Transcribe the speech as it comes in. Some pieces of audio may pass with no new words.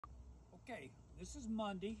Okay, this is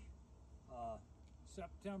Monday,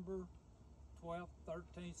 September 12th,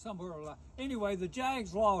 13th, somewhere around. Anyway, the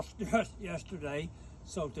Jags lost yesterday,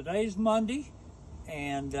 so today's Monday,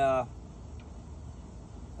 and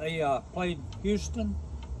they played Houston,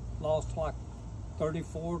 lost like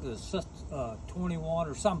 34 to 21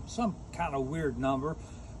 or some kind of weird number.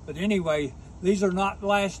 But anyway, these are not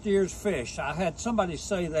last year's fish. I had somebody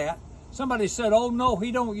say that. Somebody said, "Oh no,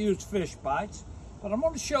 he don't use fish bites." But I'm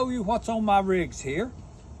going to show you what's on my rigs here.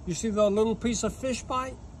 You see the little piece of fish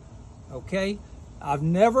bite? Okay, I've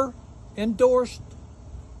never endorsed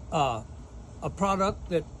a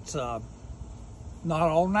product that's not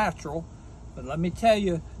all natural. But let me tell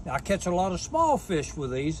you, I catch a lot of small fish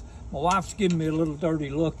with these. My wife's giving me a little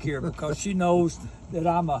dirty look here because she knows that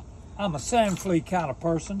I'm a sand flea kind of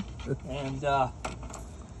person. And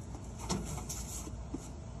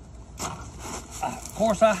of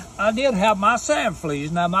course, I did have my sand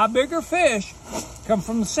fleas. Now, my bigger fish come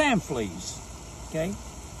from the sand fleas, okay?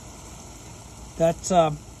 That's,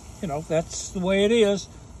 you know, that's the way it is.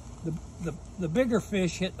 The bigger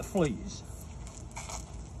fish hit the fleas.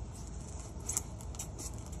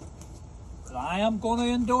 But I am going to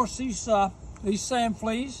endorse these sand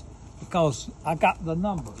fleas because I got the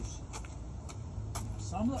numbers.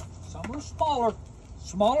 Some of the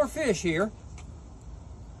smaller fish here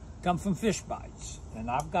come from fish bites, and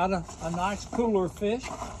I've got a nice cooler fish.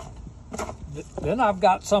 Then I've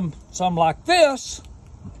got some like this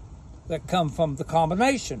that come from the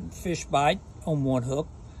combination fish bite on one hook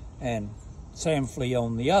and sand flea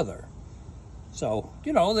on the other. So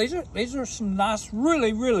you know, these are some nice,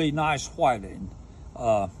 really nice whiting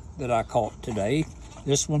that I caught today.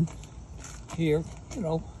 This one here, you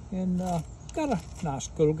know, and got a nice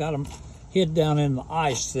cooler. Got them hid down in the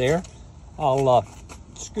ice there. I'll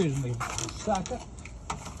excuse me a second.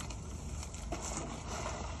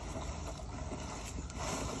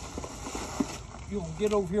 You'll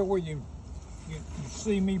get over here where you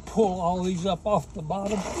see me pull all these up off the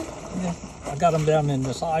bottom. Yeah, I got them down in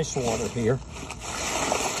this ice water here.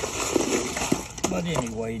 But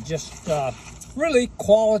anyway, just really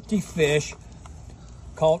quality fish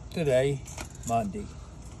caught today, Monday.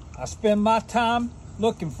 I spend my time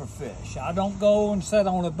looking for fish. I don't go and sit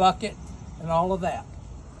on a bucket and all of that.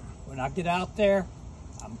 When I get out there,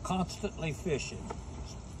 I'm constantly fishing.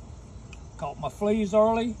 Caught my fleas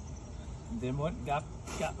early, and then went and got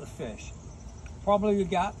the fish. Probably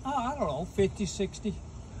got, I don't know, 50, 60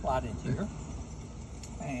 whiting here.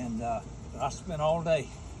 And I spent all day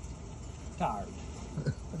tired.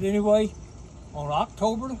 But anyway, on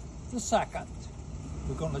October the 2nd,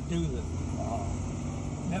 we're going to do the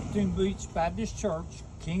Neptune Beach Baptist Church,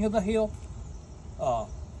 King of the Hill,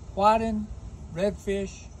 whiting,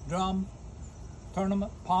 redfish, drum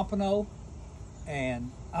tournament, pompano,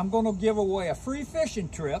 and I'm going to give away a free fishing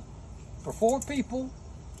trip for 4 people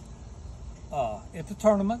at the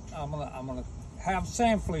tournament. I'm gonna have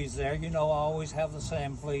sand fleas there. You know, I always have the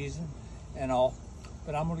sand fleas and all,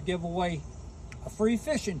 but I'm going to give away a free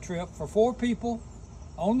fishing trip for 4 people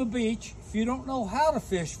on the beach. If you don't know how to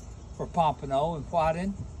fish for pompano and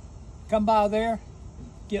whiting, come by there,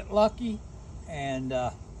 get lucky, and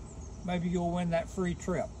maybe you'll win that free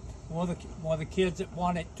trip. One of the kids that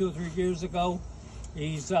won it 2 or 3 years ago,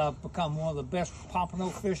 he's become one of the best pompano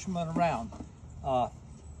fishermen around.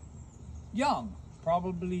 Young,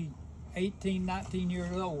 probably 18, 19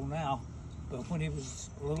 years old now, but when he was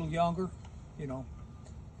a little younger, you know,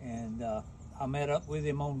 and I met up with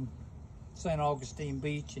him on St. Augustine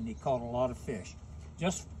Beach, and he caught a lot of fish,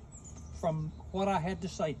 just from what I had to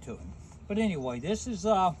say to him. But anyway, this is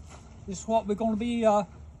what we're going to be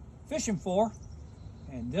fishing for.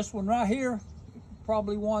 And this one right here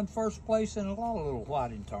probably won first place in a lot of little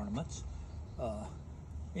whiting tournaments.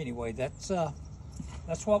 Anyway, that's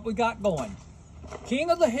what we got going.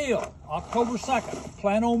 King of the Hill, October 2nd.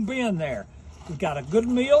 Plan on being there. We got a good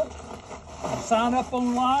meal. Sign up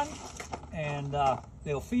online, and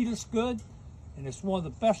they'll feed us good. And it's one of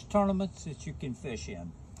the best tournaments that you can fish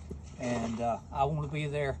in. And I want to be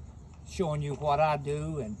there showing you what I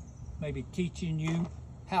do and maybe teaching you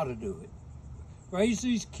how to do it. Raise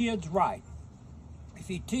these kids right. If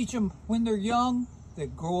you teach them when they're young, they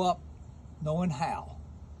grow up knowing how.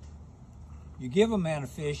 You give a man a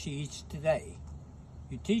fish, he eats today.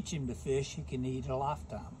 You teach him to fish, he can eat a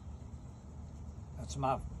lifetime. That's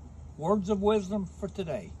my words of wisdom for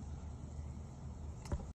today.